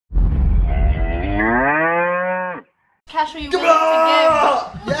cash are you willing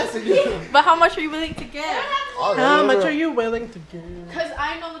to give? Yes, I do. But how much are you willing to give? How much are you willing to give? Because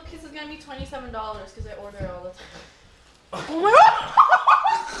I know the piece is gonna be $27 because I order it all the time.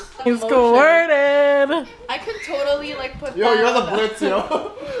 He's squirted. I could totally like put Yo, that you're on the blitz, yo.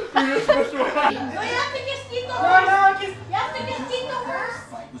 You're just special. You have to kiss Tito first. You have to kiss Tito first.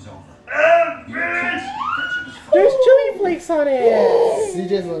 There's chili flakes on it.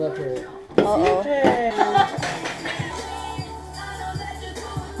 CJ's not up for it.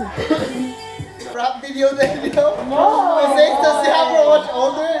 Rap video then, yo. No. Does he have her much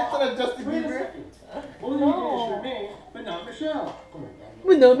older instead of Justin Bieber? Only you can your name, but not Michelle.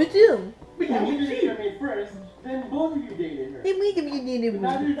 But no, Michelle. But you dated your name first, then both of you dated her. Then we can be dating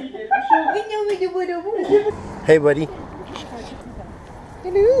But neither of you dated Michelle. Hey, buddy.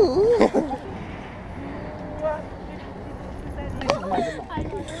 Hello.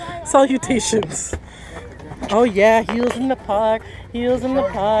 Salutations. Oh yeah, heels in the park, heels in the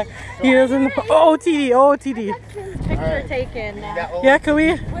park, heels in the park. Oh, OTD, OTD. Picture taken. Yeah, can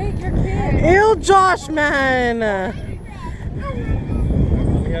we? Wait, you're kidding. Ew, Josh, man.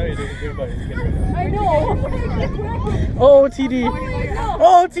 I know. OTD.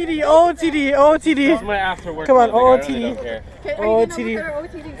 OTD, OTD, OTD. This is my after work. Come on, OTD. OTD.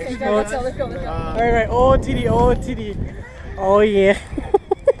 Alright, OTD, OTD. Oh yeah.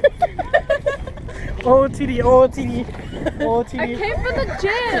 OTD, OTD, OTD. I came from the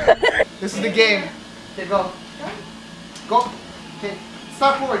gym. This is the game. Okay, go. Go. Okay,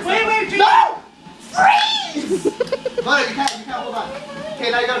 start forward. Wait, no! Freeze! No, you can't hold on. Okay,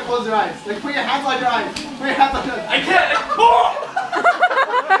 now you gotta close your eyes. Like, put your hands on your eyes. Put your hands on your eyes. I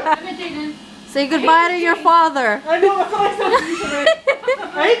can't! Say goodbye to your father. I know, that's what I said to you today.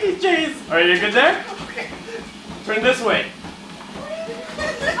 I hate these J's. Alright, you good there? Okay. Turn this way.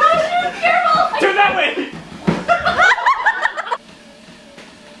 Careful. Turn that way!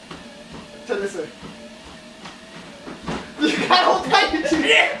 Turn this way. You can't hold tight.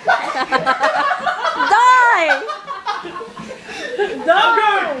 Die.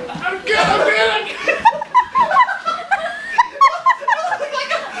 I'm good!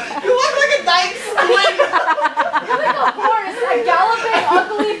 You look like a dying squid. You're like a horse, a galloping,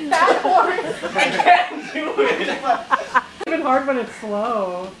 ugly, fat horse. I can't do it! It's even hard when it's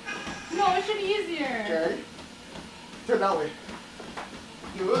slow. No, it should be easier. Okay. Turn that way.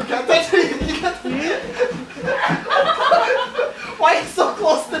 You can't touch me. You can't touch me. Why are you so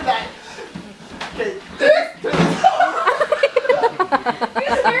close to that? Okay.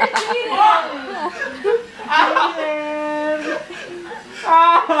 You're irritated.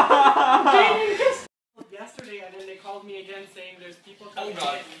 Yesterday, and then they called me again saying there's people coming in.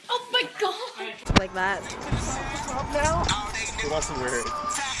 Oh my god. Like that. Who wants to wear it?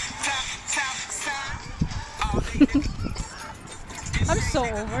 I'm so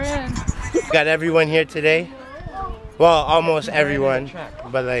over it. Got everyone here today. Well, almost everyone.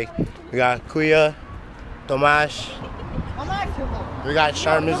 But like, we got Kuya, Tomash, we got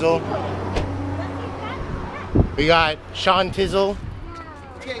Charmizel, we got Sean Tizzle,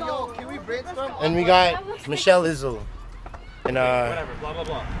 Okay, yo, can we brainstorm? and we got Michelle Izzle. And Whatever, blah blah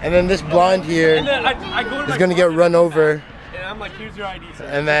blah. and then this blonde here And then I go to is my gonna get run over, and I'm like, here's your ID, sir.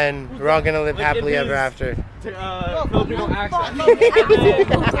 and then we're all gonna live happily ever after. Filipino accent. And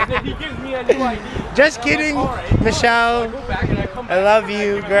then he gives me a new ID. Just kidding, Michelle. Go back and I come back. I love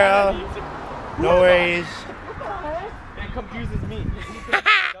you, girl. No worries. It confuses me.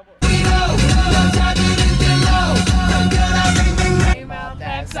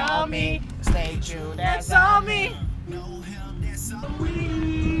 That's all me. Stay true. That's all me.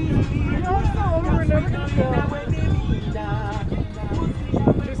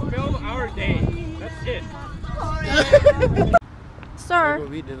 Just film our day. That's it. Sir, What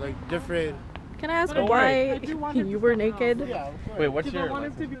we did, like different. can I ask Don't why you were naked? Wait, what's Because I your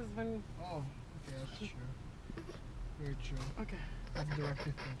wanted to license? be. Oh, okay, that's true. Very true. Okay. That's director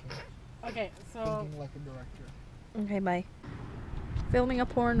thinking. Okay, so. Thinking like a director. Okay, bye. Filming a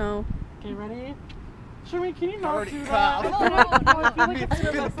porno. Okay, ready? Sherman, can you not Already do cut. that? No, I feel like it's It's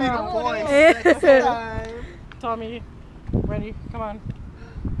gonna been a mess big up. point. Tommy, ready? Come on.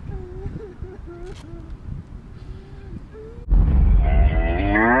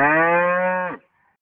 Yeah.